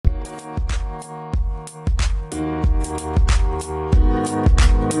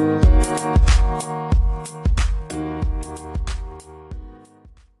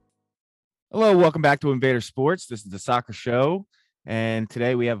Hello, welcome back to Invader Sports. This is the soccer show, and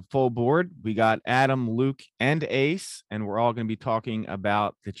today we have a full board. We got Adam, Luke, and Ace, and we're all going to be talking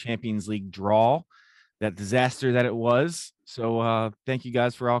about the Champions League draw, that disaster that it was. So thank you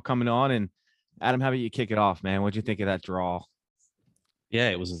guys for all coming on. And Adam, how about you kick it off, man? What'd you think of that draw? Yeah,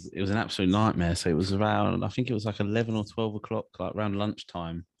 it was an absolute nightmare. So it was around, I think it was like 11 or 12 o'clock, like around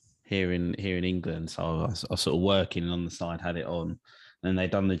lunchtime here in England. So I was sort of working on the side, had it on, and they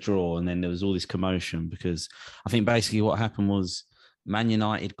done the draw, and then there was all this commotion because I think basically what happened was Man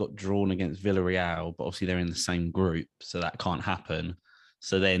United got drawn against Villarreal, but obviously they're in the same group, so that can't happen.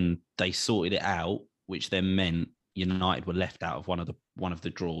 So then they sorted it out, which then meant United were left out of one of the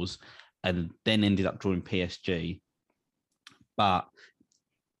draws, and then ended up drawing PSG. But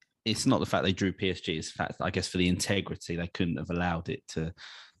it's not the fact they drew PSG; it's the fact that I guess for the integrity they couldn't have allowed it to.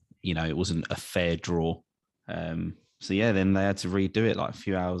 It wasn't a fair draw. So yeah, then they had to redo it like a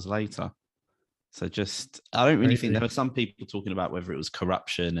few hours later. So I don't really think there were some people talking about whether it was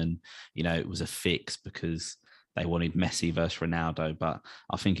corruption and it was a fix because they wanted Messi versus Ronaldo, but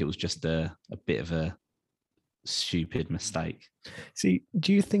I think it was just a bit of a stupid mistake. See,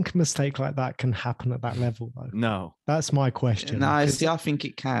 do you think a mistake like that can happen at that level though? No, that's my question. No, see, I think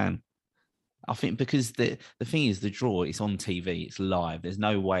it can. I think because the thing is, the draw is on TV, it's live. There's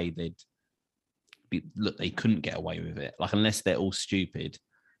no way they couldn't get away with it, like unless they're all stupid.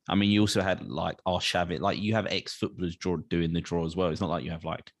 I mean, you also had like Arshavit, like you have ex-footballers doing the draw as well. It's not like you have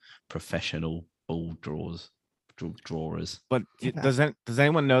like professional ball drawers. But does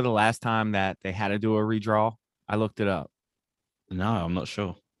anyone know the last time that they had to do a redraw? I looked it up. No, I'm not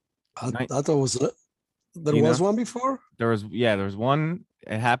sure. I thought there was one before. There was one.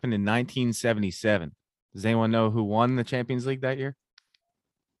 It happened in 1977. Does anyone know who won the Champions League that year?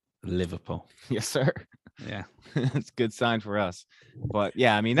 Liverpool. Yes, sir. Yeah. It's a good sign for us. But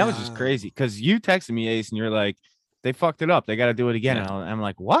yeah, I mean, that was just crazy because you texted me, Ace, and you're like, they fucked it up. They got to do it again. Yeah. And I'm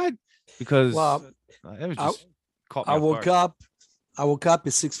like, what? Because it was just caught me I woke up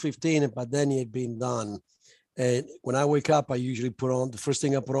at 6:15, but then it had been done. And when I wake up, I usually the first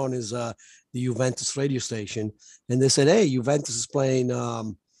thing I put on is the Juventus radio station. And they said, hey, Juventus is playing,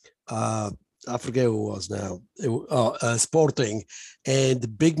 I forget who it was now, Sporting. And the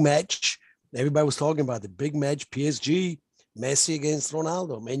big match, everybody was talking about the big match, PSG, Messi against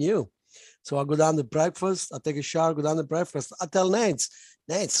Ronaldo, Man U. So I go down to breakfast, I take a shower, go down to breakfast. I tell Nance,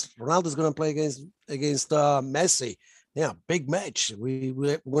 Ronaldo's going to play against Messi. Yeah, big match. We're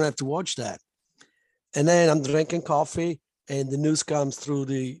going to have to watch that. And then I'm drinking coffee, and the news comes through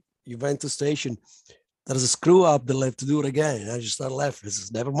the Juventus station. There's a screw up. They'll have to do it again. And I just started laughing. I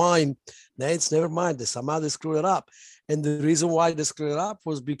says, never mind. Nance, never mind. Somehow they screwed it up. And the reason why they screwed it up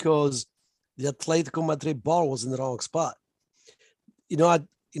was because the Atletico Madrid ball was in the wrong spot.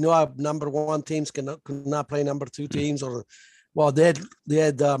 Our number one teams could not play number two teams, they had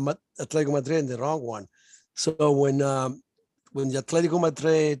Atletico Madrid in the wrong one. So when the Atletico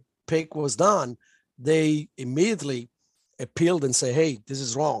Madrid pick was done, they immediately appealed and say, hey, this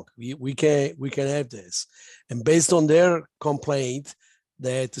is wrong. We can't have this. And based on their complaint,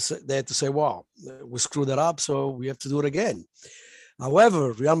 they had to say, well, we screwed it up, so we have to do it again.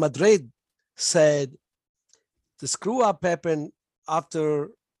 However, Real Madrid said the screw up happened after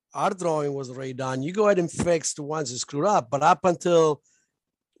our drawing was already done. You go ahead and fix the ones that screwed up. But up until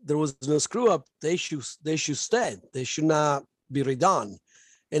there was no screw up, they should stand. They should not be redone.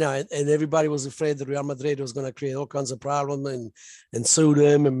 And everybody was afraid that Real Madrid was going to create all kinds of problems and sue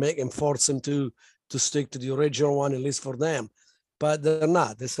them and force them to stick to the original one, at least for them. But they're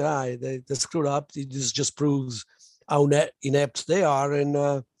not. They say, they screwed up. This just proves how inept they are.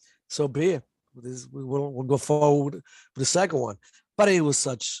 And so be it. We'll go forward with the second one. But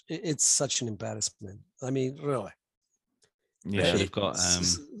it's such an embarrassment. I mean, really. Yeah, they've got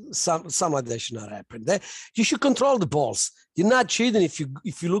something like that should not happen. You should control the balls. You're not cheating if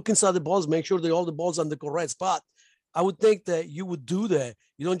you look inside the balls, make sure that all the balls are in the correct spot. I would think that you would do that.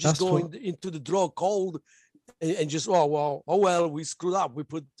 You don't just go into the draw cold and just we screwed up. We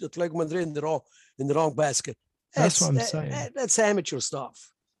put Atletico Madrid in the wrong basket. That's what I'm saying. That's amateur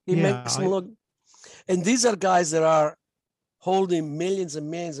stuff. It makes them look. And these are guys that are holding millions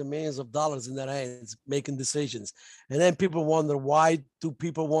and millions and millions of dollars in their hands, making decisions. And then people wonder, why do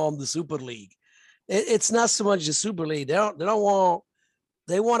people want the Super League? It's not so much the Super League. They want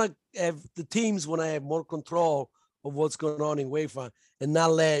to have, the teams want to have more control of what's going on in UEFA and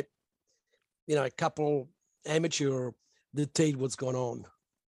not let, a couple amateur dictate what's going on.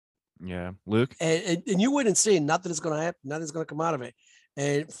 Yeah. Luke? And you wait and see. Nothing is going to happen. Nothing's going to come out of it.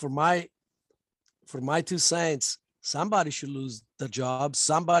 And for my 2 cents, somebody should lose their job.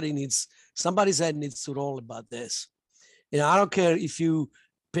 Somebody needs somebody's head needs to roll about this. I don't care if you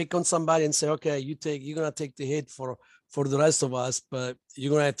pick on somebody and say, okay, you're gonna take the hit for the rest of us, but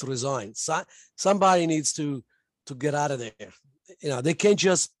you're gonna have to resign. Somebody needs to get out of there. They can't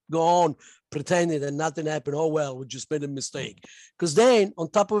just go on pretending that nothing happened. Oh well, we just made a mistake. Because then, on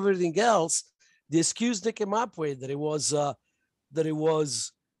top of everything else, the excuse they came up with that it was a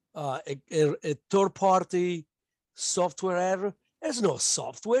third-party software error. There's no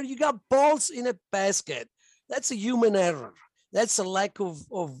software. You got balls in a basket. That's a human error. That's a lack of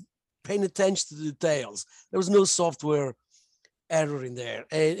paying attention to the details. There was no software error in there.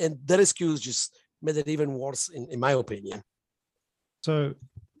 And that excuse just made it even worse, in my opinion. So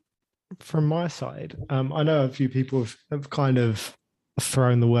from my side, I know a few people have kind of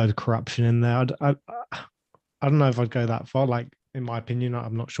thrown the word corruption in there. I don't know if I'd go that far. Like, in my opinion,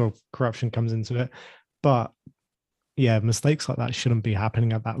 I'm not sure if corruption comes into it. But yeah, mistakes like that shouldn't be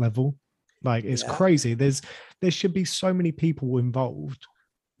happening at that level. Like, it's crazy. There should be so many people involved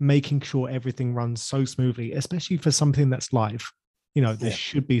making sure everything runs so smoothly, especially for something that's live. There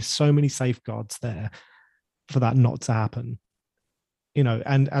should be so many safeguards there for that not to happen.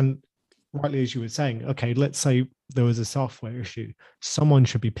 And rightly, as you were saying, okay, let's say there was a software issue. Someone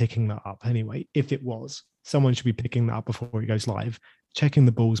should be picking that up anyway. If it was, someone should be picking that up before it goes live, checking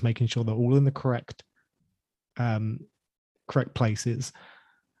the balls, making sure they're all in the correct places.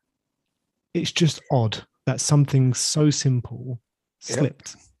 It's just odd that something so simple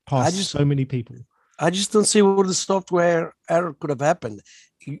slipped past so many people. I just don't see where the software error could have happened.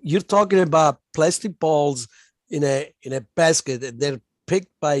 You're talking about plastic balls in a basket, and they're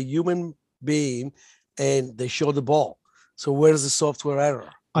picked by a human being, and they show the ball. So where's the software error?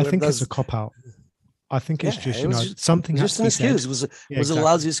 I think it's a cop out. I think it's just something. Just an excuse. It was a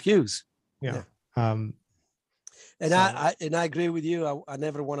lousy excuse. Yeah. And I agree with you. I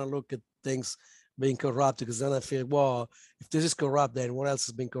never want to look at things being corrupt, because then I feel, well, if this is corrupt, then what else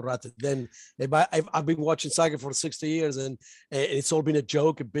has been corrupted? Then I've been watching soccer for 60 years, and it's all been a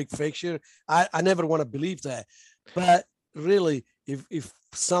joke, a big fixture. I never want to believe that. But really, if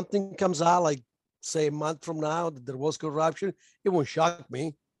something comes out, like say a month from now, that there was corruption, it won't shock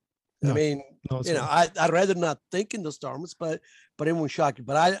me. No, I mean, I'd rather not think in those terms, but it won't shock you.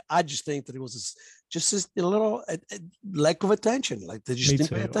 But I just think that it was just a little lack of attention. Like, they just didn't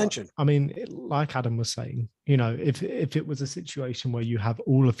pay attention. I mean, like Adam was saying, if it was a situation where you have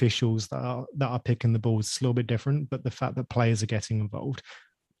all officials that are picking the balls, it's a little bit different. But the fact that players are getting involved,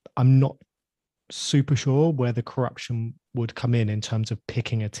 I'm not super sure where the corruption would come in terms of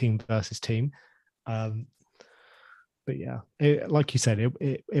picking a team versus team. But yeah, like you said,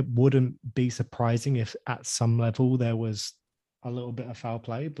 it wouldn't be surprising if at some level there was a little bit of foul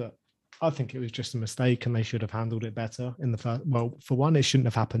play, but I think it was just a mistake, and they should have handled it better in the first. Well, for one, it shouldn't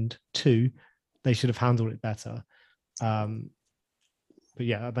have happened. Two, they should have handled it better. But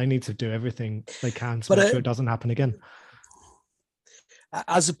yeah, they need to do everything they can to make sure it doesn't happen again.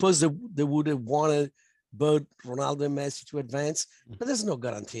 I suppose they would have wanted both Ronaldo and Messi to advance, but there's no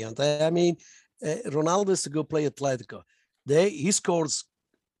guarantee on that. I mean, Ronaldo is to go play Atletico.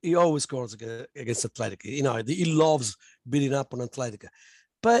 He always scores against Atletico. He loves beating up on Atletico.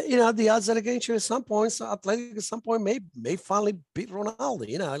 But the odds are against you at some point. So Atletico at some point may finally beat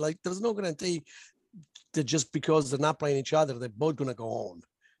Ronaldo. Like, there's no guarantee that just because they're not playing each other, they're both gonna go on.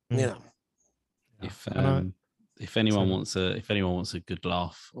 If anyone wants a good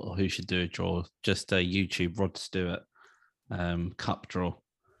laugh, or who should do a draw, just YouTube Rod Stewart cup draw.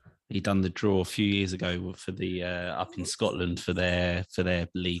 He done the draw a few years ago for the up in Scotland for their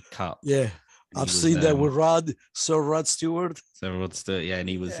League Cup. Yeah, I've seen that with Sir Rod Stewart. Sir Rod Stewart, yeah, and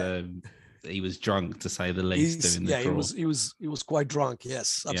he was drunk, to say the least, doing the draw. He was quite drunk.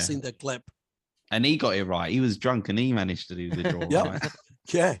 Yes, I've seen that clip. And he got it right. He was drunk, and he managed to do the draw. Right?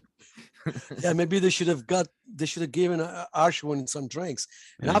 Yeah. Yeah, maybe they should have given Ashwin some drinks.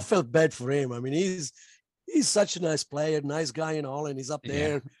 And I felt bad for him. I mean, he's such a nice player, nice guy and all, and he's up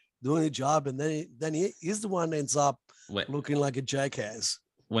there doing the job, and then he's the one that ends up looking like a jackass.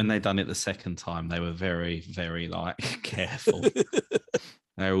 When they done it the second time, they were very, very careful.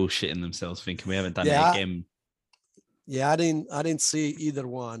 They're all shitting themselves, thinking we haven't done it again. I didn't see either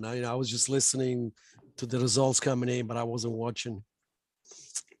one. I was just listening to the results coming in, but I wasn't watching.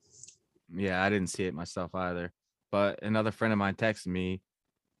 Yeah, I didn't see it myself either. But another friend of mine texted me.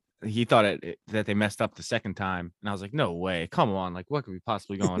 He thought that they messed up the second time. And I was like, no way. Come on. Like, what could be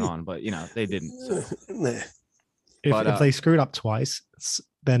possibly going on? But, they didn't. So. If they screwed up twice,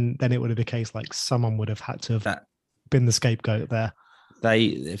 then it would have been a case like someone would have had to have been the scapegoat there.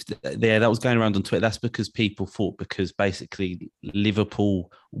 that was going around on Twitter. That's because people thought because basically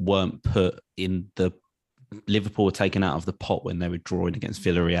Liverpool weren't put in the Liverpool were taken out of the pot when they were drawing against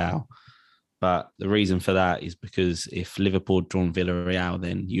Villarreal. But the reason for that is because if Liverpool had drawn Villarreal,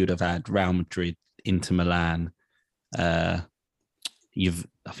 then you'd have had Real Madrid, Inter Milan, I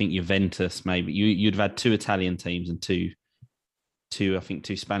think Juventus, maybe you'd have had two Italian teams and two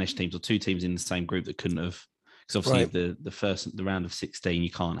Spanish teams or two teams in the same group that couldn't have, because obviously the round of 16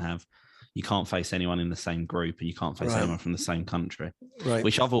 you can't face anyone in the same group and you can't face anyone from the same country,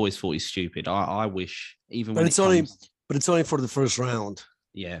 which I've always thought is stupid. I wish even when it's only for the first round.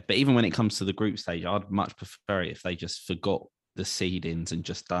 Yeah, but even when it comes to the group stage, I'd much prefer it if they just forgot the seedings and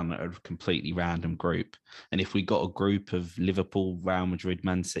just done a completely random group. And if we got a group of Liverpool, Real Madrid,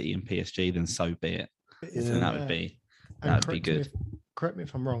 Man City, and PSG, then so be it. And that would be good. Correct me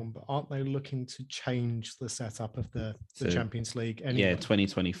if I'm wrong, but aren't they looking to change the setup of the Champions League anyway? Yeah,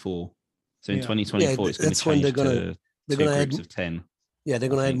 2024. So in 2024, it's going to change to two groups of 10. Yeah, they're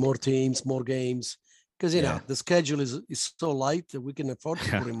going to add more teams, more games. Because, you know, the schedule is so light that we can afford to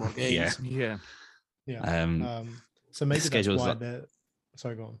put in more games. Yeah. So maybe that's why they're...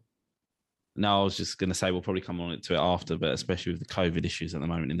 Sorry, go on. No, I was just going to say we'll probably come on to it after, but especially with the COVID issues at the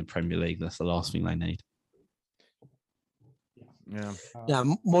moment in the Premier League, that's the last thing they need. Yeah,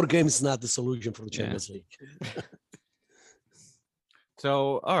 more games is not the solution for the Champions League.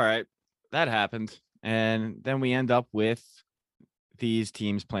 So, all right, that happened. And then we end up with these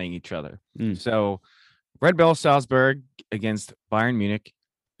teams playing each other. So Red Bull Salzburg against Bayern Munich,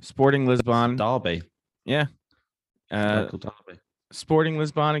 Sporting Lisbon. Derby. Yeah. Local derby. Sporting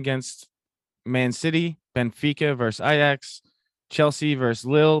Lisbon against Man City, Benfica versus Ajax, Chelsea versus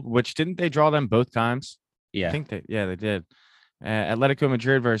Lille, which didn't they draw them both times? Yeah. I think they did. Atletico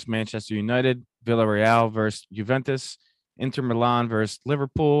Madrid versus Manchester United, Villarreal versus Juventus, Inter Milan versus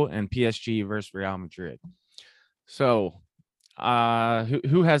Liverpool, and PSG versus Real Madrid. So,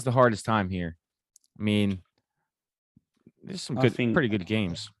 who has the hardest time here? I mean, there's some pretty good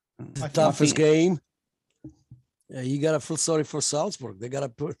games. The toughest game. Yeah, you gotta feel sorry for Salzburg. They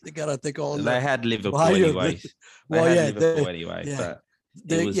gotta take on. They had Liverpool anyway. But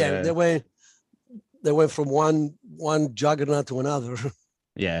they went from one juggernaut to another.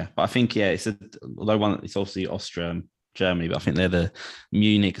 Yeah, but I think it's obviously Austria and Germany, but I think they're the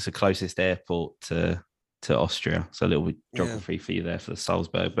Munich is the closest airport to Austria, so a little bit geography for you there for the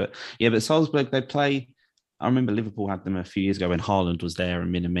Salzburg. But Salzburg, they play. I remember Liverpool had them a few years ago when Haaland was there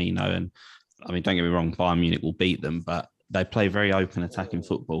and Minamino, and I mean, don't get me wrong, Bayern Munich will beat them, but they play very open attacking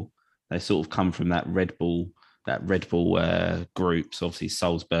football. They sort of come from that Red Bull group, so obviously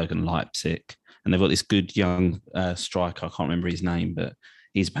Salzburg and Leipzig, and they've got this good young striker. I can't remember his name, but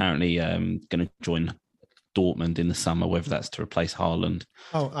he's apparently going to join Dortmund in the summer, whether that's to replace Haaland.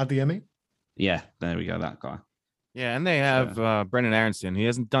 Oh, Adeyemi? Yeah, there we go, that guy. Yeah, and they have Brendan Aronson. He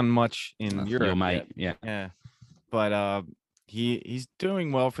hasn't done much in Europe, your mate. Yet. Yeah, but he's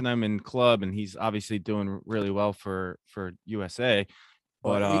doing well for them in club, and he's obviously doing really well for USA.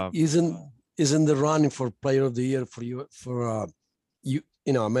 But he's in the running for Player of the Year for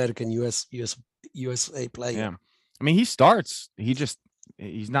American USA player. Yeah, I mean he starts.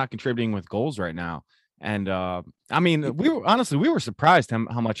 He's not contributing with goals right now, and I mean we were surprised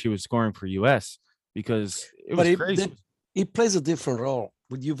how much he was scoring for US because it was crazy. He plays a different role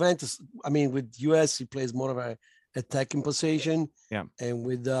with Juventus. I mean with US he plays more of a attacking position. Yeah, and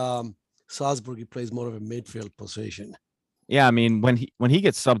with Salzburg he plays more of a midfield position. Yeah, I mean when he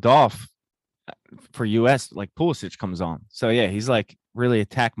gets subbed off for US, like Pulisic comes on. So yeah, he's like really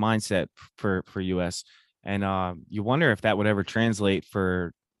attack mindset for US, and you wonder if that would ever translate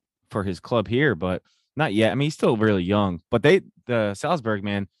for his club here, but not yet. I mean, he's still really young, but the Salzburg,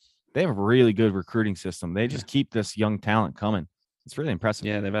 man, they have a really good recruiting system. They just keep this young talent coming. It's really impressive.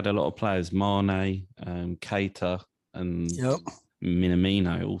 Yeah, they've had a lot of players: Mane, Keita, and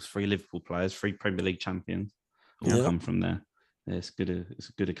Minamino, all three Liverpool players, 3 Premier League champions, all come from there. It's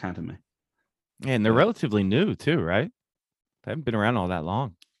a good academy. Yeah, and they're relatively new too, right? They haven't been around all that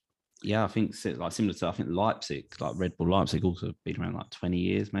long. Yeah, I think like similar to Leipzig, like Red Bull Leipzig, also been around like 20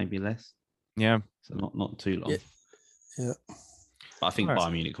 years, maybe less. Yeah, so not too long. Yeah. But I think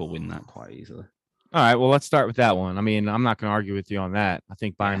Bayern Munich will win that quite easily. All right, well, let's start with that one. I mean, I'm not going to argue with you on that. I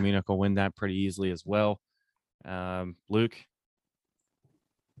think Bayern Munich will win that pretty easily as well. Luke,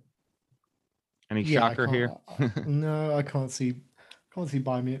 any shocker here? No, I can't see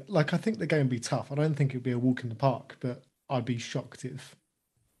Bayern Munich. Like, I think the game will be tough. I don't think it'll be a walk in the park, but I'd be shocked if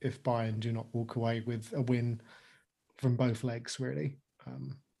Bayern do not walk away with a win from both legs, really.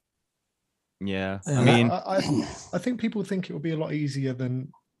 Yeah. I Yeah. mean, I think people think it will be a lot easier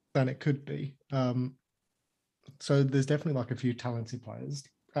than it could be. So there's definitely like a few talented players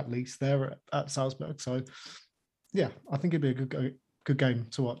at least there at Salzburg. So yeah, I think it'd be a good game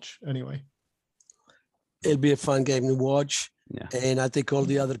to watch anyway. It'll be a fun game to watch. Yeah. And I think all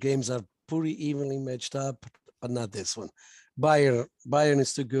the other games are pretty evenly matched up, but not this one. Bayern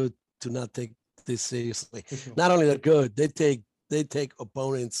is too good to not take this seriously. For sure. Not only they're good, they take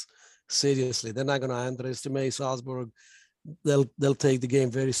opponents seriously. They're not going to underestimate Salzburg. They'll take the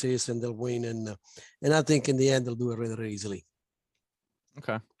game very seriously and they'll win. And I think in the end they'll do it rather easily.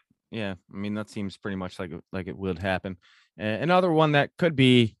 okay. Yeah. I mean, that seems pretty much like it would happen. Another one that could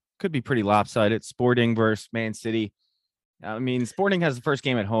be pretty lopsided, Sporting versus Man City. I mean, Sporting has the first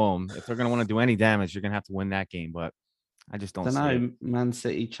game at home. If they're going to want to do any damage, you're going to have to win that game. But I just don't I see don't it. know. Man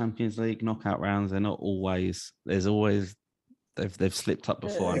City Champions League knockout rounds. They're not always. There's always. They've slipped up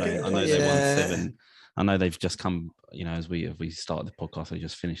before. I know they won Yeah. 7. I know they've just come. As we started the podcast, they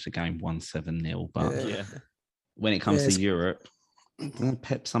just finished the game 1-7-0. But Yeah. when it comes Yes. to Europe,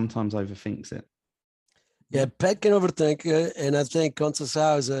 Pep sometimes overthinks it. Yeah, Pep can overthink it, and I think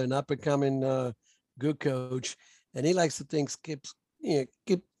Conceição is an up-and-coming good coach, and he likes to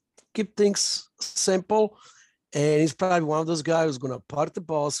keep things simple. And he's probably one of those guys who's going to park the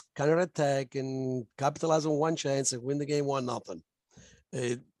bus, counter-attack, and capitalize on one chance and win the game 1-0.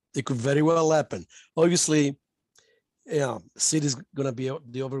 It could very well happen. Obviously, City's going to be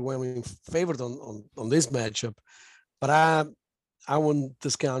the overwhelming favorite on this matchup, but I wouldn't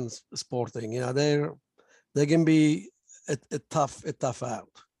discount Sporting. They can be a tough out.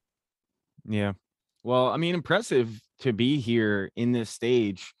 Yeah. Well, I mean, impressive to be here in this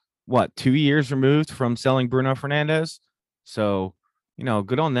stage. What, 2 years removed from selling Bruno Fernandes? So,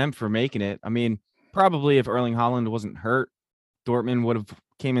 good on them for making it. I mean, probably if Erling Haaland wasn't hurt, Dortmund would have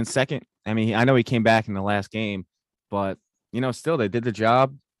came in second. I mean, I know he came back in the last game, but still they did the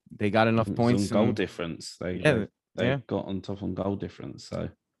job. They got enough It's points. on goal and- difference. They yeah. got on top on goal difference. So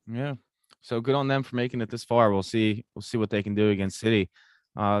Yeah. So good on them for making it this far. We'll see what they can do against City.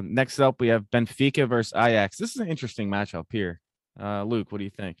 Next up, we have Benfica versus Ajax. This is an interesting matchup here. Luke, what do you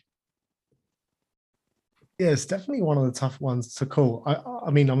think? Yeah, it's definitely one of the tough ones to call. I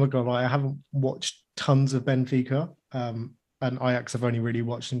mean, I'm not gonna lie, I haven't watched tons of Benfica, and Ajax I've only really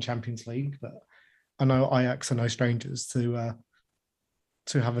watched in Champions League, but I know Ajax are no strangers to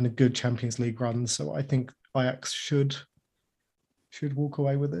having a good Champions League run. So I think Ajax should walk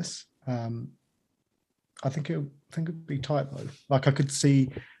away with this. I think it'd be tight though. Like I could see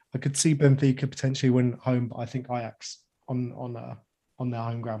Benfica potentially win at home, but I think Ajax on their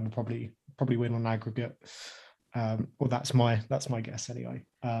home ground will probably win on aggregate. Well, that's my guess anyway.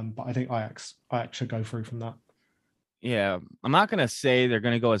 But I think Ajax should go through from that. Yeah, I'm not gonna say they're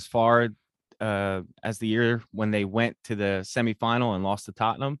gonna go as far as the year when they went to the semifinal and lost to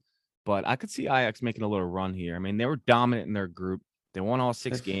Tottenham, but I could see Ajax making a little run here. I mean, they were dominant in their group. They won all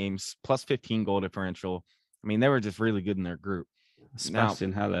 6 games, plus 15 goal differential. I mean, they were just really good in their group.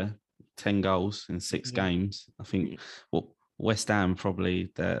 Sebastian Haller, 10 goals in 6 games. I think West Ham probably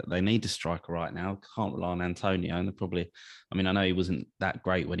they need a striker right now. Can't rely on Antonio, and I know he wasn't that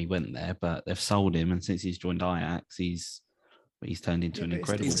great when he went there, but they've sold him, and since he's joined Ajax, he's turned into an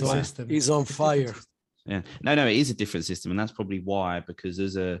incredible player. He's on fire. Yeah, no, it is a different system, and that's probably why. Because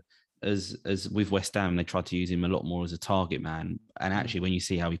as with West Ham, they tried to use him a lot more as a target man, and actually, when you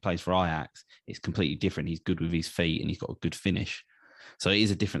see how he plays for Ajax, it's completely different. He's good with his feet, and he's got a good finish. So it is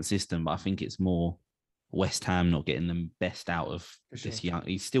a different system, but I think it's more West Ham not getting the best out of this young.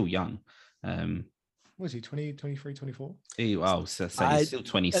 He's still young. Was he 20, 23, 24? He's still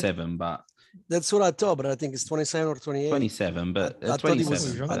 27, but that's what I thought. But I think it's 27 or 28. 27, but I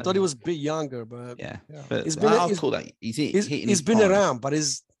 27. thought he was a bit younger, but yeah. But I'll call that. He's been around, but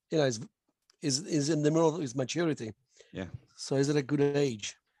he's in the middle of his maturity. Yeah. So is it a good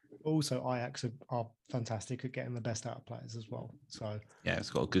age? Also, Ajax are fantastic at getting the best out of players as well. So yeah, it's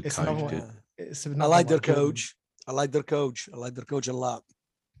got a good coach. I like their coach. I like their coach a lot.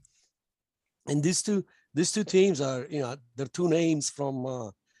 And these two teams are, they're two names from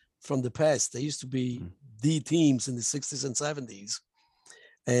the past. They used to be the teams in the 60s and 70s,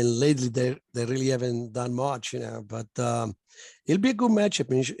 and lately they really haven't done much, But it'll be a good matchup,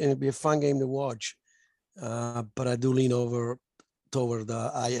 and it'll be a fun game to watch. But I do lean over toward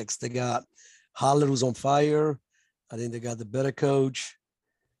the Ajax. They got Haller, who's on fire. I think they got the better coach,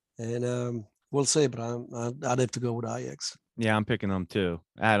 and we'll see. But I'd have to go with Ajax. Yeah, I'm picking them too.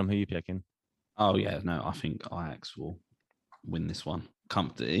 Adam, who you picking? Oh yeah, no, I think Ajax will win this one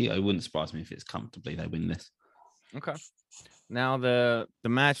comfortably. It wouldn't surprise me if it's comfortably they win this. Okay. Now the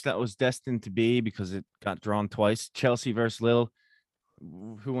match that was destined to be, because it got drawn twice, Chelsea versus Lille.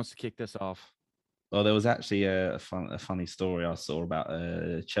 Who wants to kick this off? Well, there was actually a funny story I saw about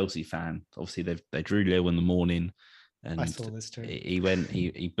a Chelsea fan. Obviously, they drew Lille in the morning, and I saw this too. he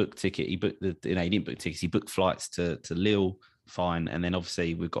booked ticket. He booked he didn't book tickets. He booked flights to Lille. Fine, and then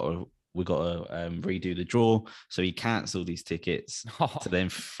obviously we got to redo the draw. So he cancelled his tickets to then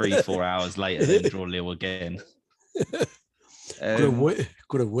 3-4 hours later then draw Lille again.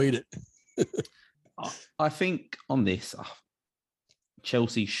 Could have waited. I think on this,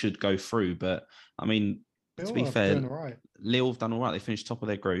 Chelsea should go through, but I mean, to be fair, Lille have done all right. They finished top of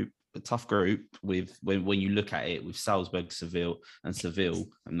their group, a tough group with when you look at it with Salzburg, Seville, and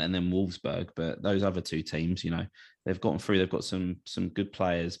then Wolfsburg. But those other two teams, they've gotten through. They've got some good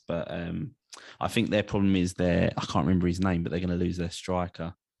players, but I think their problem is I can't remember his name, but they're going to lose their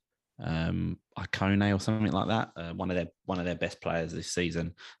striker, Icone or something like that. One of their best players this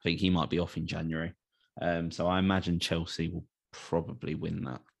season. I think he might be off in January. So I imagine Chelsea will probably win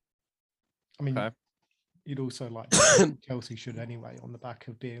that. I mean, you'd also like Chelsea should anyway, on the back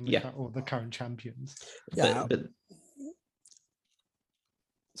of being the current champions. Yeah.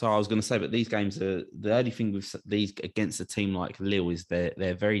 So I was going to say, but these games are the only thing with these against a team like Lille is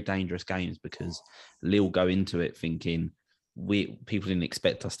they're very dangerous games, because Lille go into it thinking people didn't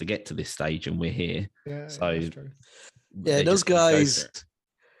expect us to get to this stage and we're here. Yeah, so that's true. Yeah, those guys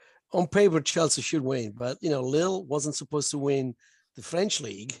on paper Chelsea should win, but Lille wasn't supposed to win the French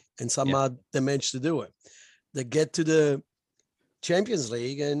league, and somehow they managed to do it. They get to the Champions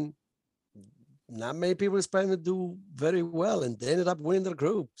League, and not many people expect them to do very well, and they ended up winning their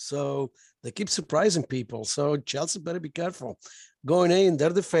group. So they keep surprising people. So Chelsea better be careful. Going in, they're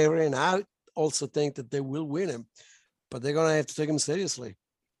the favorite, and I also think that they will win him, but they're gonna have to take him seriously.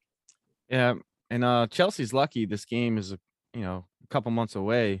 Yeah, and Chelsea's lucky. This game is a couple months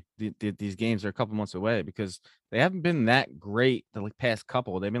away. These games are a couple months away because they haven't been that great the past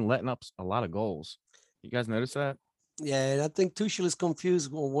couple. They've been letting up a lot of goals. You guys notice that? Yeah, and I think Tuchel is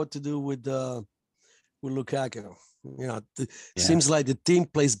confused on what to do with Lukaku. Seems like the team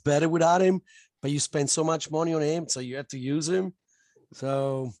plays better without him, but you spend so much money on him, so you have to use him.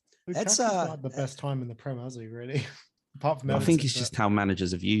 So that's not the best time in the Prem, has he? Really? Apart from I think it's just how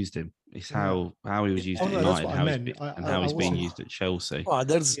managers have used him. It's how he was used at United, how he's being used at Chelsea. Well,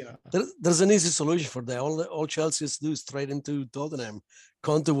 there's an easy solution for that. All Chelsea has to do is trade him to Tottenham.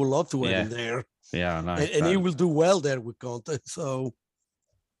 Conte will love to have him there. Yeah, I know. And he will do well there with Conte. So,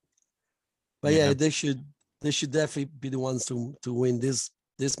 but they should definitely be the ones to win this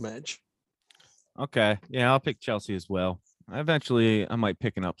match. Okay, yeah, I'll pick Chelsea as well. Eventually, I might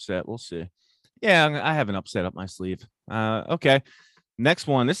pick an upset. We'll see. Yeah, I have an upset up my sleeve. Okay, next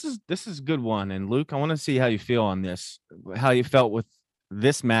one. This is a good one. And Luke, I want to see how you feel on this. How you felt with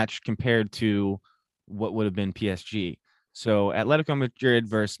this match compared to what would have been PSG. So Atletico Madrid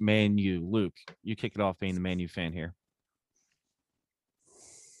versus Man U. Luke, you kick it off being the Man U fan here.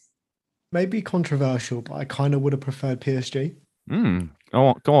 Maybe controversial, but I kind of would have preferred PSG. Go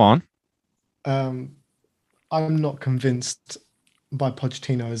on. I'm not convinced by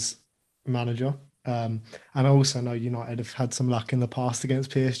Pochettino as manager. And I also know United have had some luck in the past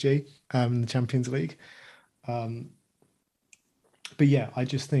against PSG in the Champions League. But yeah, I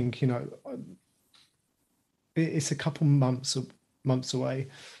just think, it's a couple months away.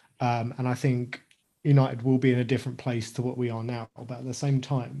 And I think United will be in a different place to what we are now. But at the same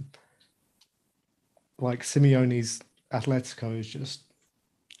time, like Simeone's Atletico is just,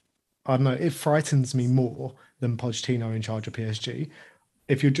 I don't know, it frightens me more than Pochettino in charge of PSG.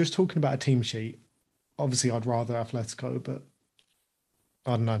 If you're just talking about a team sheet, obviously I'd rather Atletico, but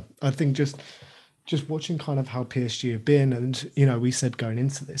I don't know. I think just watching kind of how PSG have been, and we said going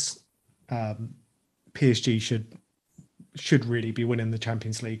into this, PSG should really be winning the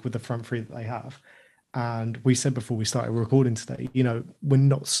Champions League with the front three that they have. And we said before we started recording today, we're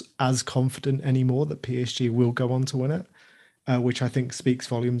not as confident anymore that PSG will go on to win it, which I think speaks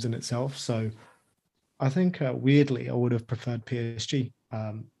volumes in itself. So I think weirdly I would have preferred PSG.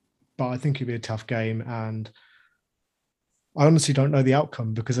 But I think it'd be a tough game, and I honestly don't know the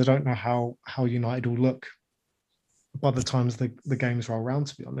outcome because I don't know how United will look by the times the games roll around,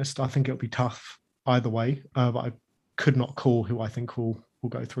 to be honest. I think it'll be tough either way, but I could not call who I think will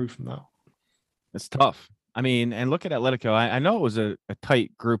go through from that. It's tough. I mean, and look at Atletico. I know it was a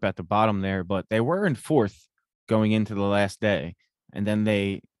tight group at the bottom there, but they were in fourth going into the last day, and then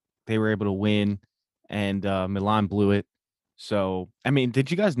they were able to win, and Milan blew it. So, I mean,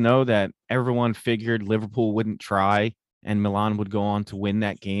 did you guys know that everyone figured Liverpool wouldn't try and Milan would go on to win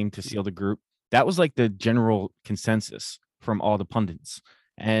that game to seal the group? That was like the general consensus from all the pundits.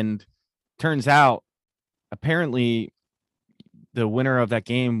 And turns out, apparently, the winner of that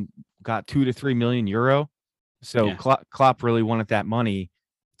game got 2 to 3 million euro. So Yeah. Klopp really wanted that money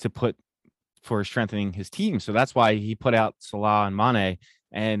to put for strengthening his team. So that's why he put out Salah and Mane.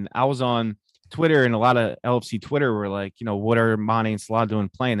 And I was on Twitter, and a lot of LFC Twitter were like, what are Mane and Salah doing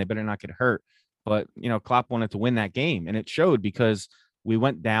playing? They better not get hurt. But, Klopp wanted to win that game, and it showed because we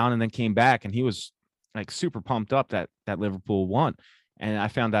went down and then came back, and he was like super pumped up that Liverpool won. And I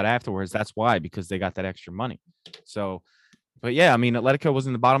found out afterwards that's why, because they got that extra money. So, but yeah, I mean, Atletico was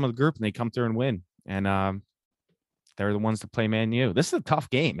in the bottom of the group and they come through and win. And they're the ones to play Man U. This is a tough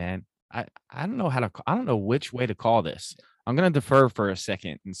game, man. I don't know I don't know which way to call this. I'm going to defer for a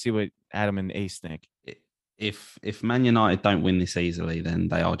second and see what Adam and Ace think. If Man United don't win this easily, then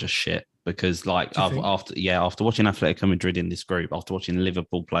they are just shit. Because after watching Atletico Madrid in this group, after watching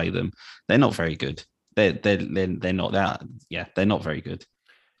Liverpool play them, they're not very good. They're not that. Yeah, they're not very good.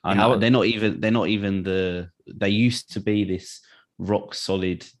 They're not even they used to be this rock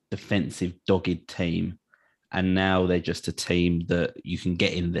solid defensive dogged team, and now they're just a team that you can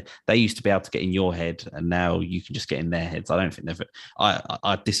get in. They used to be able to get in your head, and now you can just get in their heads. I don't think they've.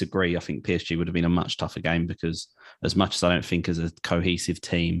 I disagree. I think PSG would have been a much tougher game because, as much as I don't think as a cohesive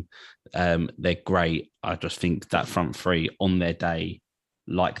team, they're great. I just think that front three on their day,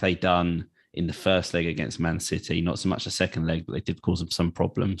 like they done in the first leg against Man City, not so much the second leg, but they did cause them some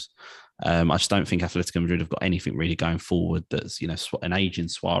problems. I just don't think Atletico Madrid have got anything really going forward. That's an aging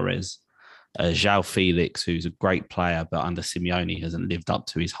Suarez. João Felix, who's a great player, but under Simeone hasn't lived up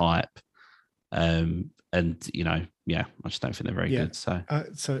to his hype. I just don't think they're very good. So,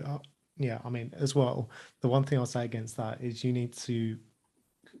 I mean, as well, the one thing I'll say against that is you need to,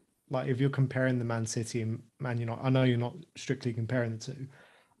 like, if you're comparing the Man City and Man United, I know you're not strictly comparing the two,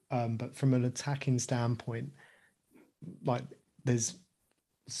 but from an attacking standpoint, like, there's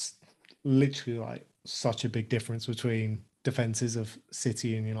literally like such a big difference between defenses of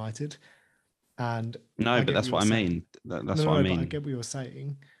City and United. And no, but that's what I mean. That's what I mean. But I get what you're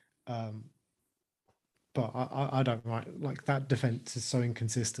saying. But I don't like that defense is so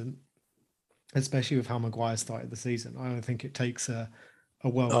inconsistent, especially with how Maguire started the season. I don't think it takes a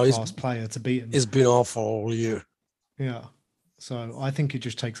world-class player to beat him. It's been awful all year. Yeah. So I think it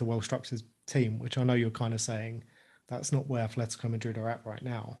just takes a well-structured team, which I know you're kind of saying that's not where Atletico Madrid are at right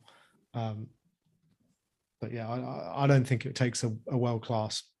now. But yeah, I don't think it takes a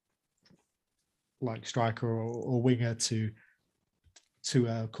world-class like striker or winger to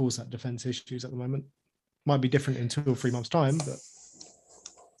cause that defense issues at the moment. Might be different in 2 or 3 months' time, but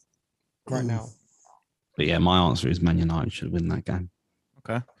right now. But yeah, my answer is Man United should win that game.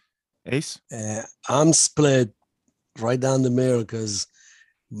 Okay. Ace? I'm split right down the middle because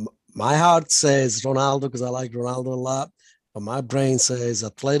my heart says Ronaldo because I like Ronaldo a lot, but my brain says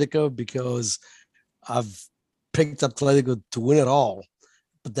Atletico because I've picked Atletico to win it all,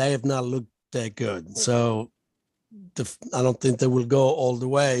 but they have not looked that good. So I don't think they will go all the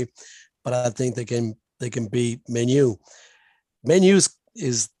way, but I think they can beat Man U. Man U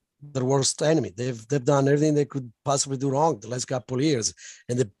is their worst enemy. They've done everything they could possibly do wrong the last couple of years.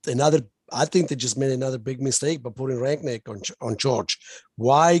 And I think they just made another big mistake by putting Rangnick on George.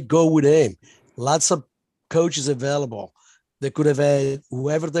 Why go with him? Lots of coaches available. They could have had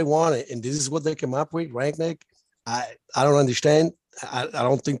whoever they wanted, and this is what they came up with, Rangnick. I don't understand. I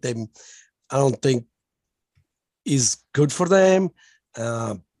don't think is good for them.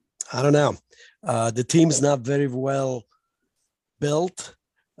 I don't know. The team's not very well built.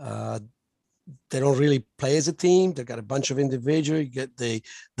 They don't really play as a team. They got a bunch of individuals. They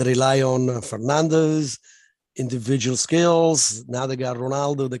rely on Fernandes, individual skills. Now they got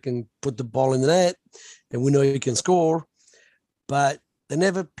Ronaldo that can put the ball in the net, and we know he can score. But they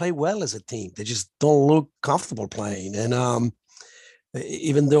never play well as a team. They just don't look comfortable playing. And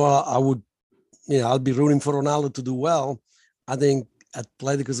even though I would, I'll be rooting for Ronaldo to do well, I think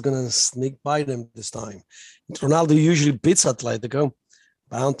Atletico is going to sneak by them this time. Ronaldo usually beats Atletico,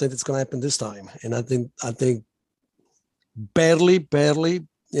 but I don't think it's going to happen this time. And I think barely,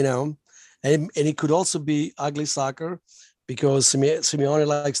 and it could also be ugly soccer because Simeone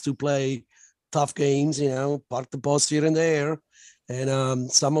likes to play tough games, park the bus here and there. And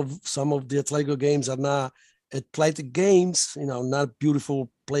some of the Atletico games are not athletic games, not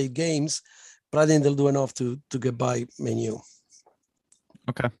beautiful played games, but I think they'll do enough to get by Man U.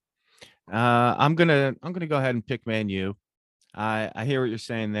 Okay. I'm gonna go ahead and pick Man U. I hear what you're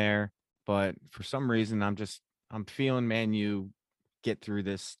saying there, but for some reason I'm feeling Man U get through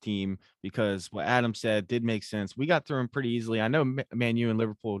this team because what Adam said did make sense. We got through them pretty easily. I know Man U and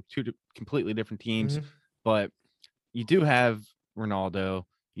Liverpool are two completely different teams, Mhm. but you do have Ronaldo.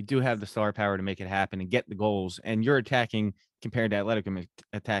 You do have the star power to make it happen and get the goals. And your attacking compared to Atletico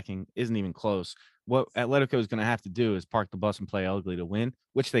attacking isn't even close. What Atletico is going to have to do is park the bus and play ugly to win,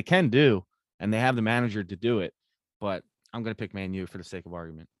 which they can do, and they have the manager to do it. But I'm going to pick Man U for the sake of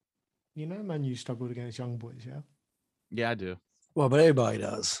argument. You know, Man U struggled against young boys, yeah? Yeah, I do. Well, but everybody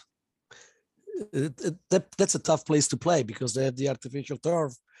does. That's a tough place to play because they have the artificial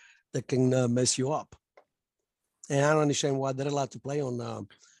turf that can mess you up. And I don't understand why they're allowed to play on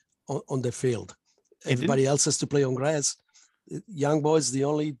the field. Everybody else has to play on grass. Young Boys, the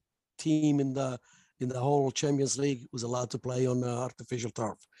only team in the whole Champions League, was allowed to play on artificial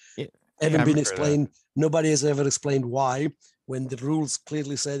turf. Haven't been explained. Nobody has ever explained why, when the rules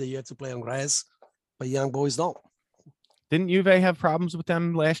clearly say that you have to play on grass, but Young Boys don't. Didn't Juve have problems with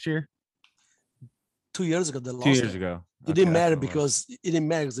them last year? 2 years ago, they lost. 2 years ago. It didn't matter because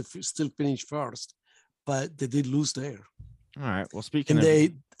they still finished first, but they did lose there. All right. Well, speaking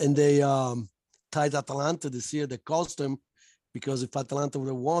and they tied Atalanta this year. That cost them, because if Atalanta would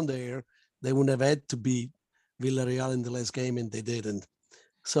have won there, they wouldn't have had to beat Villarreal in the last game, and they didn't.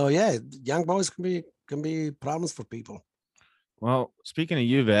 So yeah, Young Boys can be problems for people. Well, speaking of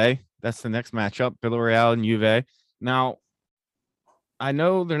Juve, that's the next matchup, Villarreal and Juve. Now, I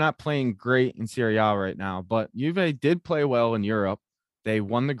know they're not playing great in Serie A right now, but Juve did play well in Europe. They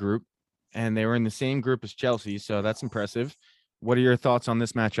won the group, and they were in the same group as Chelsea, so that's impressive. What are your thoughts on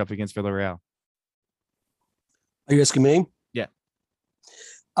this matchup against Villarreal? Are you asking me? Yeah.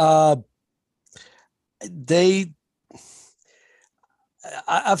 I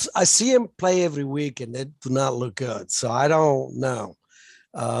see them play every week, and they do not look good. So I don't know.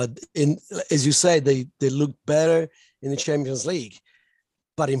 As you say, they look better in the Champions League,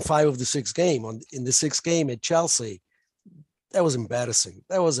 but in 5 of the 6 games, in the 6th game at Chelsea, that was embarrassing.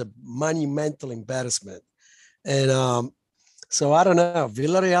 That was a monumental embarrassment. And so I don't know.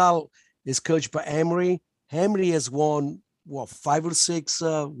 Villarreal is coached by Emery. Emery has won 5 or 6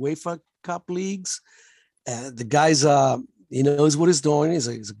 UEFA Cup leagues. The guy's he knows what he's doing. He's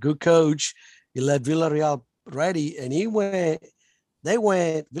a good coach. He led Villarreal ready, and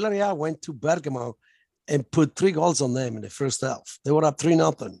Villarreal went to Bergamo and put 3 goals on them in the first half. They were up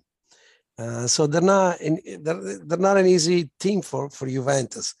 3-0. So they're not an easy team for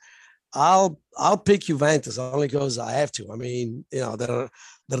Juventus. I'll pick Juventus only because I have to. I mean, they're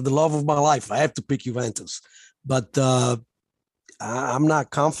the love of my life. I have to pick Juventus, but I'm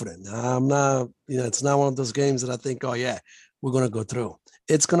not confident. I'm not. It's not one of those games that I think, oh yeah, we're gonna go through.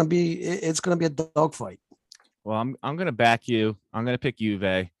 It's gonna be a dogfight. Well, I'm gonna back you. I'm gonna pick Juve,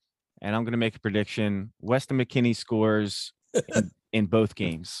 and I'm gonna make a prediction. Weston McKennie scores in both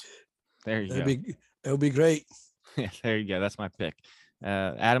games. There you go. It'll be great. Yeah, there you go. That's my pick.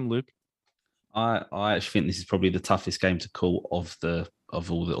 Adam, Luke. I actually think this is probably the toughest game to call of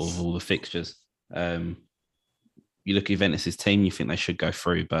all the fixtures. You look at Juventus's team, you think they should go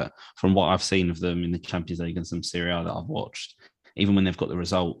through, but from what I've seen of them in the Champions League and some Serie A that I've watched, even when they've got the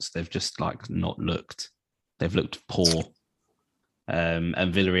results, they've just not looked. They've looked poor. And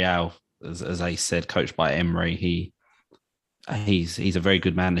Villarreal, as I said, coached by Emery, he's a very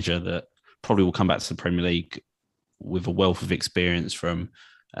good manager that probably will come back to the Premier League with a wealth of experience from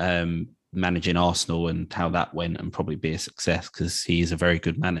managing Arsenal and how that went, and probably be a success because he is a very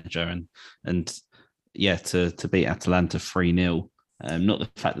good manager. And yeah, to beat Atalanta 3-0, not the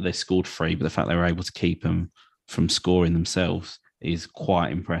fact that they scored 3, but the fact they were able to keep them from scoring themselves is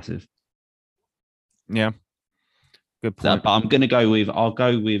quite impressive. Yeah, good point. But I'm going to go with I'll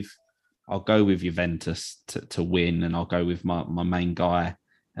go with Juventus to win, and I'll go with my main guy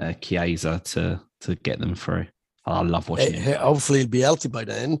Chiesa to get them through. I love watching him. Hopefully, he'll be healthy by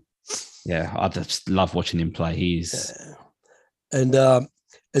then. Yeah, I just love watching him play. And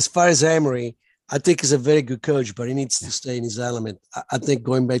as far as Emery, I think he's a very good coach, but he needs to stay in his element. I think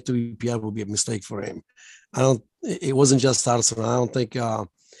going back to EPL will be a mistake for him. It wasn't just Arsenal. I don't think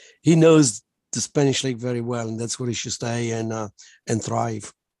he knows the Spanish league very well, and that's where he should stay and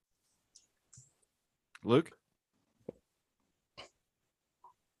thrive. Luke?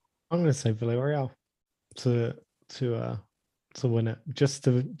 I'm going to say Villarreal to win it, just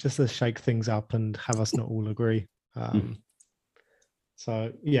to shake things up and have us not all agree.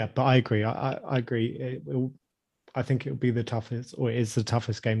 So yeah, but I agree. I agree. I think it'll be the toughest, or it is the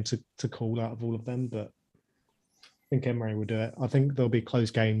toughest game to call out of all of them. But I think Emery will do it. I think there'll be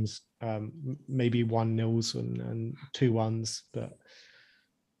close games, maybe 1-0s and 2-1s. But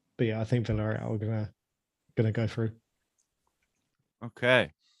yeah, I think Villarreal are gonna go through.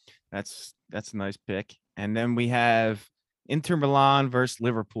 Okay. That's a nice pick. And then we have Inter Milan versus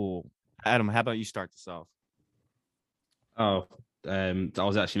Liverpool. Adam, how about you start this off? Oh, I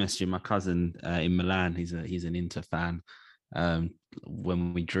was actually messaging my cousin in Milan. He's an Inter fan.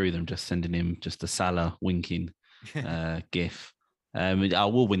 When we drew them, just sending him just a Salah winking gif. I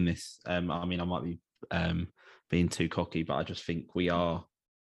will win this. I mean, I might be being too cocky, but I just think we are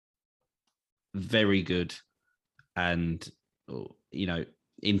very good, and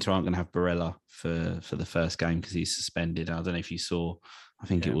Inter aren't going to have Barella for the first game because he's suspended. I don't know if you saw. I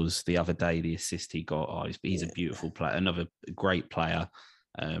think it was the other day the assist he got. Oh, he's a beautiful player, another great player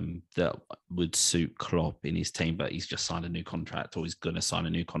that would suit Klopp in his team. But he's just signed a new contract, or he's going to sign a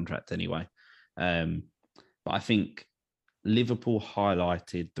new contract anyway. But I think Liverpool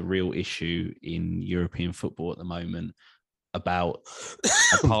highlighted the real issue in European football at the moment about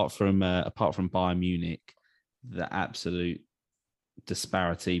apart from Bayern Munich, the absolute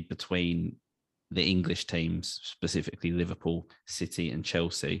disparity between the English teams, specifically Liverpool, City, and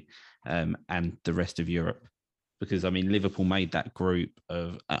Chelsea, and the rest of Europe. Because I mean, Liverpool made that group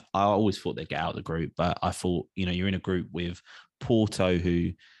of. I always thought they'd get out of the group, but I thought you're in a group with Porto,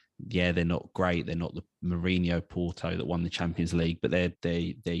 who, they're not great. They're not the Mourinho Porto that won the Champions League, but they're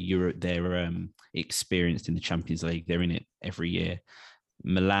experienced in the Champions League. They're in it every year.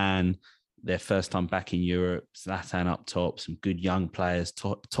 Milan, their first time back in Europe. Zlatan up top, some good young players,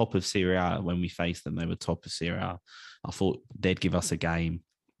 top of Serie A. When we faced them, they were top of Serie A. I thought they'd give us a game.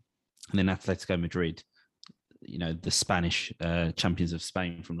 And then Atletico Madrid, the Spanish champions of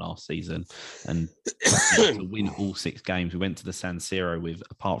Spain from last season, and to win all 6 games. We went to the San Siro with,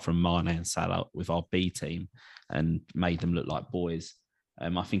 apart from Mane and Salah, with our B team and made them look like boys.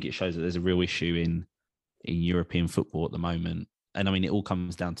 I think it shows that there's a real issue in European football at the moment. And I mean, it all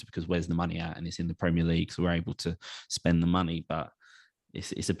comes down to because where's the money at? And it's in the Premier League, so we're able to spend the money. But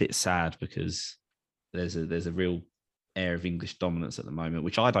it's a bit sad because there's a real air of English dominance at the moment,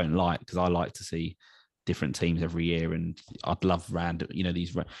 which I don't like, because I like to see different teams every year, and I'd love random.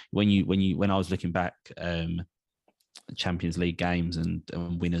 These when I was looking back, Champions League games and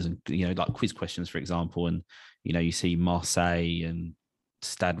winners, and like quiz questions, for example, and you see Marseille and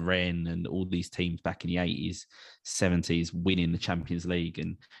Stade Rennes and all these teams back in the 80s, 70s winning the Champions League,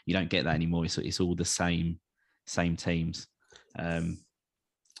 and you don't get that anymore. It's all the same teams.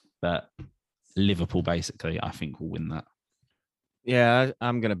 But Liverpool, basically, I think will win that. Yeah,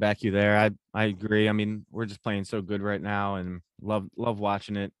 I'm gonna back you there. I agree. I mean, we're just playing so good right now, and love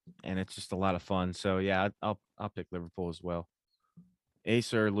watching it, and it's just a lot of fun. So yeah, I'll pick Liverpool as well.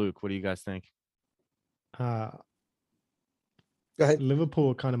 Ace or Luke, what do you guys think? Go ahead. Liverpool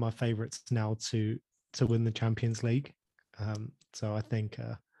are kind of my favorites now to win the Champions League. So I think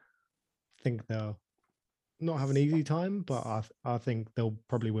they'll not have an easy time, but I think they'll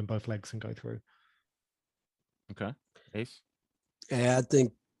probably win both legs and go through. Okay, Ace. Yeah, I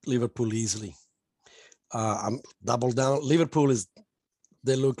think Liverpool easily. I'm double down. Liverpool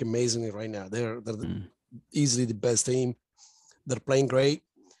they look amazingly right now. They're easily the best team. They're playing great,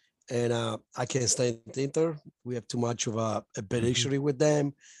 and I can't stand Inter. We have too much of a bad history with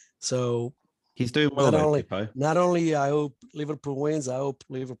them. So he's doing well. Not only I hope Liverpool wins, I hope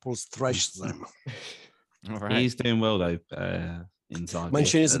Liverpool thrashes them. All right. He's doing well though. Inzaghi.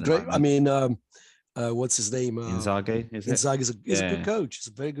 Mancini is a great. I mean, what's his name? Inzaghi. Inzaghi is a good coach. He's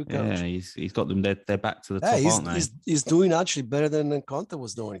a very good coach. Yeah, he's got them. They're back to the top, aren't they? He's doing actually better than Conte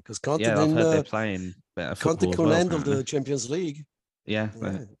was doing, because Conte I've heard they're playing better football. Conte couldn't handle the Champions League. Yeah.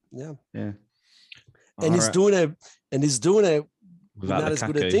 And he's doing it without not as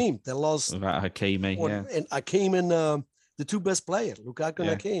good a team. They lost without Hakimi. And Hakim and the two best players, Lukaku and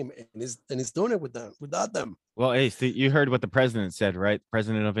Hakim, and he's doing it without them. Well, Ace, you heard what the president said, right?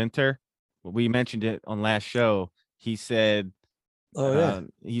 President of Inter. We mentioned it on last show. He said, what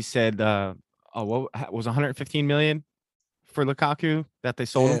was 115 million for Lukaku that they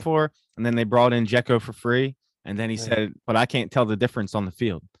sold him for, and then they brought in Dzeko for free, and then he said, but I can't tell the difference on the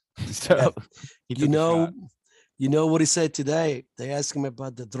field. So you know what he said today? They asked him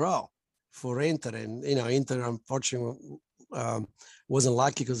about the draw for Inter, and Inter unfortunately wasn't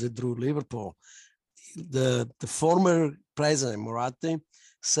lucky because they drew Liverpool. The former president Moratti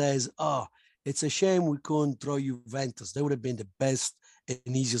says, it's a shame we couldn't draw Juventus. They would have been the best and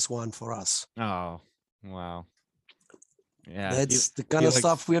easiest one for us. Oh, wow. Yeah. That's the kind of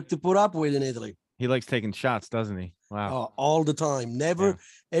stuff we have to put up with in Italy. He likes taking shots, doesn't he? Wow. All the time.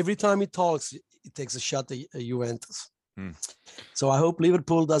 Every time he talks, he takes a shot at Juventus. So I hope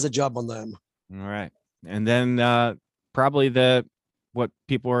Liverpool does a job on them. All right. And then probably what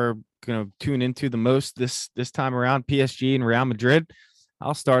people are going to tune into the most this time around, PSG and Real Madrid.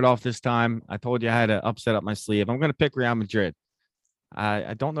 I'll start off this time. I told you I had an upset up my sleeve. I'm going to pick Real Madrid.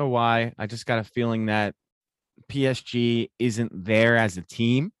 I don't know why. I just got a feeling that PSG isn't there as a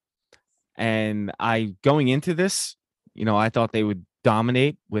team. And going into this, I thought they would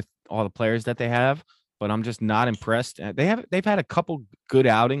dominate with all the players that they have, but I'm just not impressed. They've had a couple good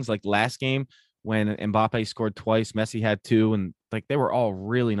outings, like last game when Mbappe scored twice, Messi had 2, and like they were all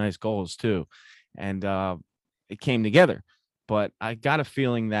really nice goals too. And it came together. But I got a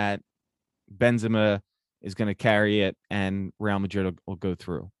feeling that Benzema is going to carry it and Real Madrid will go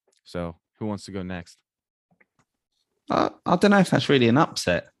through. So who wants to go next? I don't know if that's really an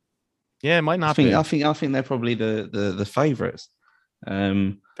upset. Yeah, it might not be. I think they're probably the favourites.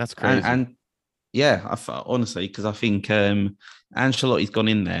 That's crazy. And yeah, honestly, because I think Ancelotti's gone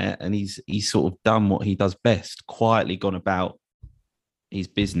in there and he's sort of done what he does best, quietly gone about his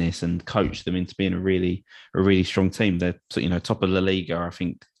business and coached them into being a really strong team. They're top of La Liga. I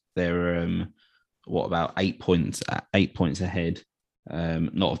think they're about 8 points ahead.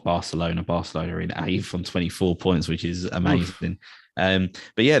 Not of Barcelona. Barcelona are in 8th on 24 points, which is amazing. But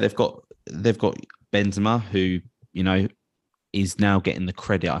yeah, they've got Benzema, who is now getting the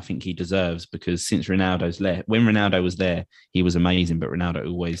credit I think he deserves, because since Ronaldo's left, when Ronaldo was there, he was amazing, but Ronaldo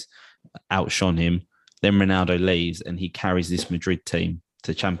always outshone him. Then Ronaldo leaves and he carries this Madrid team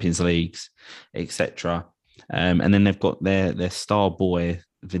to Champions Leagues, etc. And then they've got their star boy,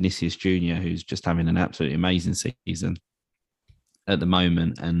 Vinicius Jr., who's just having an absolutely amazing season at the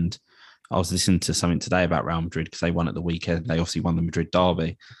moment. And I was listening to something today about Real Madrid because they won at the weekend. They obviously won the Madrid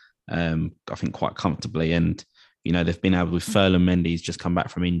derby, I think quite comfortably. And, they've been able, with Ferland Mendy's just come back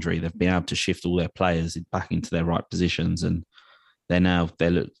from injury, they've been able to shift all their players back into their right positions. And they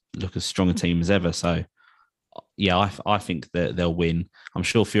look as strong a team as ever. So, yeah, I think that they'll win. I'm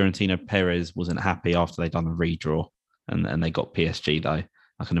sure Fiorentino Perez wasn't happy after they'd done the redraw and they got PSG, though.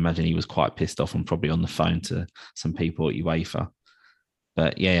 I can imagine he was quite pissed off and probably on the phone to some people at UEFA.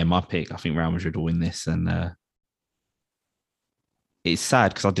 But yeah, my pick, I think Real Madrid will win this. And it's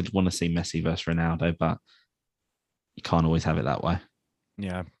sad because I did want to see Messi versus Ronaldo, but you can't always have it that way.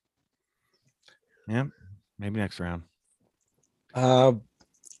 Yeah. Yeah. Maybe next round.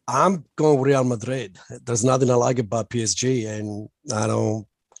 I'm going Real Madrid. There's nothing I like about PSG, and I know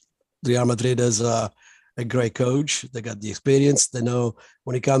Real Madrid is a great coach. They got the experience. They know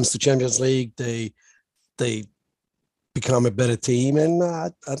when it comes to Champions League, they become a better team, and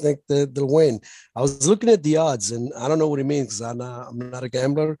I think they'll win. I was looking at the odds, and I don't know what it means because I'm not a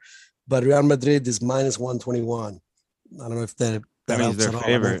gambler, but Real Madrid is minus 121. I don't know if that means their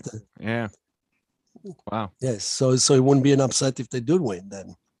favorite. Yeah. Wow. Yes. So it wouldn't be an upset if they did win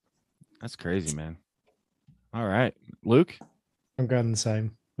then. That's crazy, man. All right. Luke? I'm going the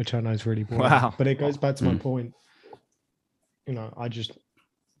same, which I know is really boring. Wow. But it goes back to my point. I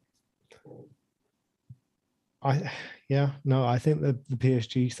think that the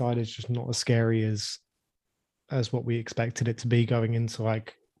PSG side is just not as scary as what we expected it to be going into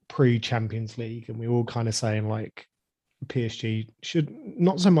like pre-Champions League. And we were all kind of saying like PSG should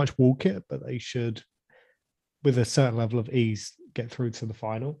not so much walk it, but they should, with a certain level of ease, get through to the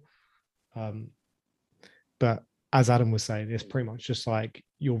final. But as Adam was saying, it's pretty much just like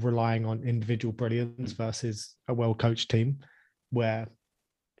you're relying on individual brilliance versus a well-coached team, where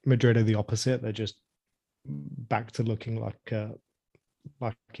Madrid are the opposite. They're just back to looking like a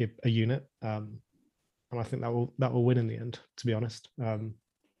unit. And I think that will win in the end, to be honest. So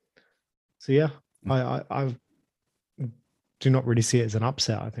yeah, I do not really see it as an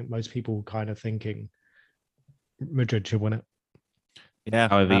upset. I think most people kind of thinking Madrid should win it. Yeah.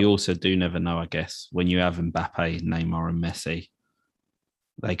 However, you also do never know, I guess, when you have Mbappe, Neymar, and Messi,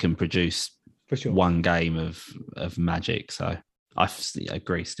 they can produce For sure. one game of magic. So I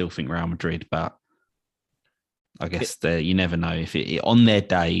agree, still think Real Madrid, but I guess you never know. If on their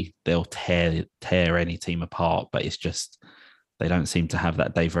day, they'll tear any team apart, but it's just they don't seem to have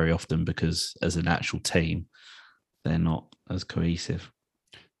that day very often because as an actual team, they're not as cohesive.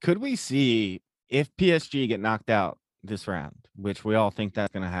 Could we see, if PSG get knocked out this round, which we all think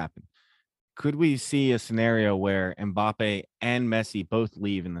that's going to happen, could we see a scenario where Mbappe and Messi both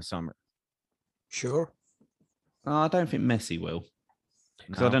leave in the summer? Sure. I don't think Messi will,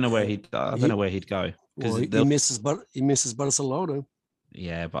 because No. I don't know where he'd go. Well, he misses Barcelona.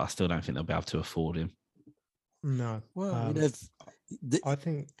 Yeah, but I still don't think they'll be able to afford him. No. Well, I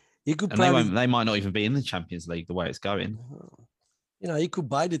think he could And probably, they might not even be in the Champions League the way it's going. he could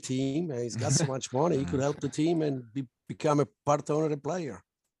buy the team. He's got so much money. He could help the team and become a part owner and player.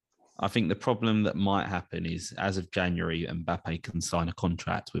 I think the problem that might happen is, as of January, Mbappe can sign a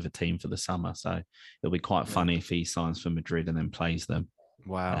contract with a team for the summer. So it'll be quite funny if he signs for Madrid and then plays them.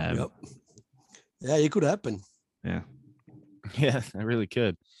 Wow. Yep. Yeah, it could happen. Yeah. Yeah, that really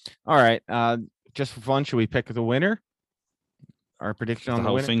could. All right. Just for fun, should we pick the winner? Our prediction on The the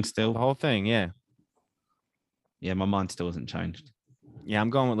whole winner? thing still. The whole thing, yeah. Yeah, my mind still hasn't changed. Yeah, I'm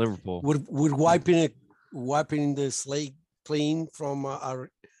going with Liverpool. We're wiping the slate clean from our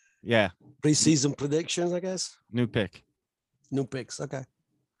Yeah, preseason predictions, I guess. new pick. New picks. Okay.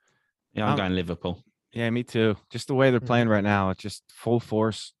 Yeah, I'm going Liverpool. Yeah, me too. Just the way they're Mhm. playing right now, it's just full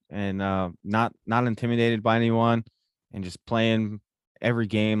force and not intimidated by anyone, and just playing every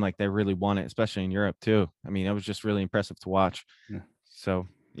game like they really want it, especially in Europe too. I mean, it was just really impressive to watch. Yeah. So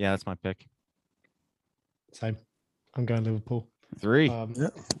yeah, that's my pick. Same. I'm going Liverpool. 3. Yeah.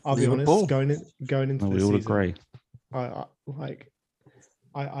 I'll be Liverpool. honest. Going into No, the we all season, agree.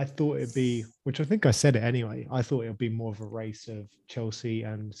 I thought it'd be, which I think I said it anyway. I thought it'd be more of a race of Chelsea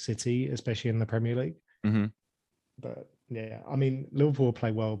and City, especially in the Premier League. Mm-hmm. But yeah, I mean, Liverpool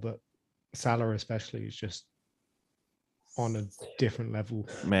play well, but Salah especially is just on a different level.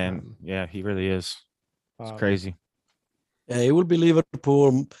 Man, yeah, he really is. It's Um, crazy. Yeah, it will be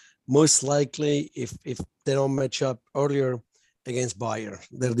Liverpool most likely if they don't match up earlier against Bayern.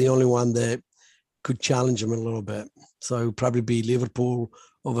 They're the only one that could challenge them a little bit. So it would probably be Liverpool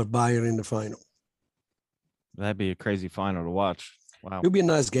over Bayern in the final. That'd be a crazy final to watch. Wow. It would be a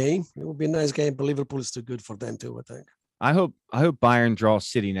nice game. It would be a nice game, but Liverpool is too good for them too, I think. I hope Bayern draws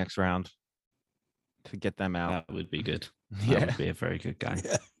City next round to get them out. That would be good. That Yeah. would be a very good game.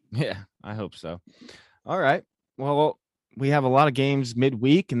 Yeah. Yeah, I hope so. All right. Well, we have a lot of games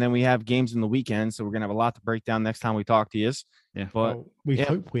midweek, and then we have games in the weekend. So we're gonna have a lot to break down next time we talk to you. Yeah. But well, we yeah.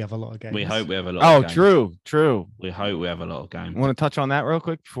 hope we have a lot of games. We hope we have a lot oh, of games. true. We hope we have a lot of games. Want to touch on that real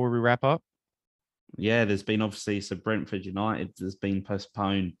quick before we wrap up? Yeah, there's been obviously so Brentford United has been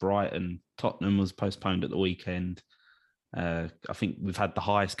postponed. Brighton, Tottenham was postponed at the weekend. I think we've had the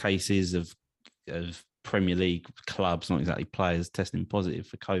highest cases of Premier League clubs, not exactly players, testing positive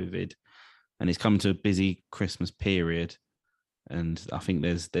for COVID, and it's come to a busy Christmas period. And I think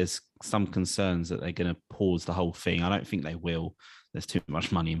there's some concerns that they're going to pause the whole thing. I don't think they will. There's too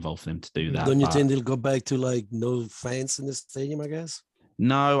much money involved for them to do that. Don't you but- think they'll go back to like no fans in the stadium, I guess?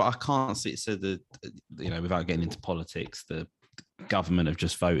 No, I can't see. So without getting into politics, the government have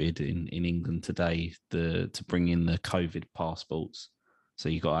just voted in England today to bring in the COVID passports. So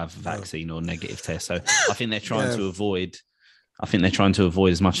you've got to have a vaccine or negative test. So I think they're trying to avoid. I think they're trying to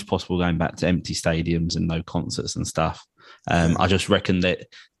avoid as much as possible going back to empty stadiums and no concerts and stuff. I just reckon that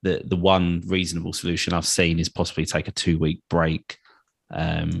the one reasonable solution I've seen is possibly take a 2-week break,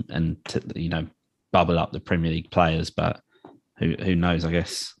 and bubble up the Premier League players. But who knows? I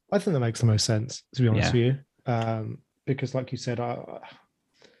guess I think that makes the most sense, to be honest Yeah. with you, because, like you said,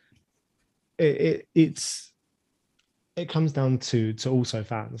 it comes down to also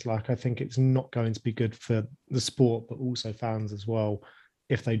fans. Like, I think it's not going to be good for the sport, but also fans as well,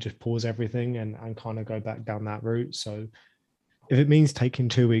 if they just pause everything and kind of go back down that route. So, if it means taking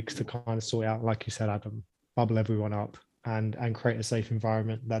 2 weeks to kind of sort out, like you said, Adam, bubble everyone up and create a safe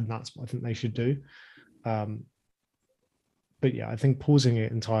environment, then that's what I think they should do. But yeah, I think pausing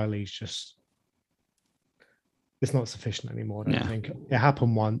it entirely is just, it's not sufficient anymore. I don't think it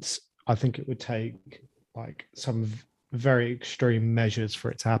happened once. I think it would take like some very extreme measures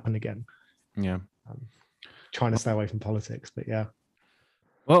for it to happen again. Yeah. Trying to stay away from politics, but yeah.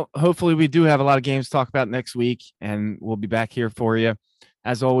 Well, hopefully we do have a lot of games to talk about next week, and we'll be back here for you.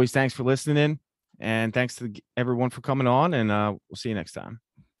 As always, thanks for listening, and thanks to everyone for coming on, and we'll see you next time.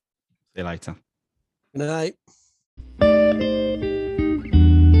 see you later. Good night.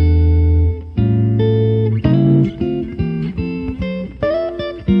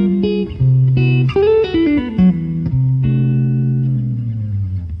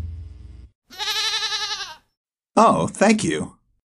 Oh, thank you.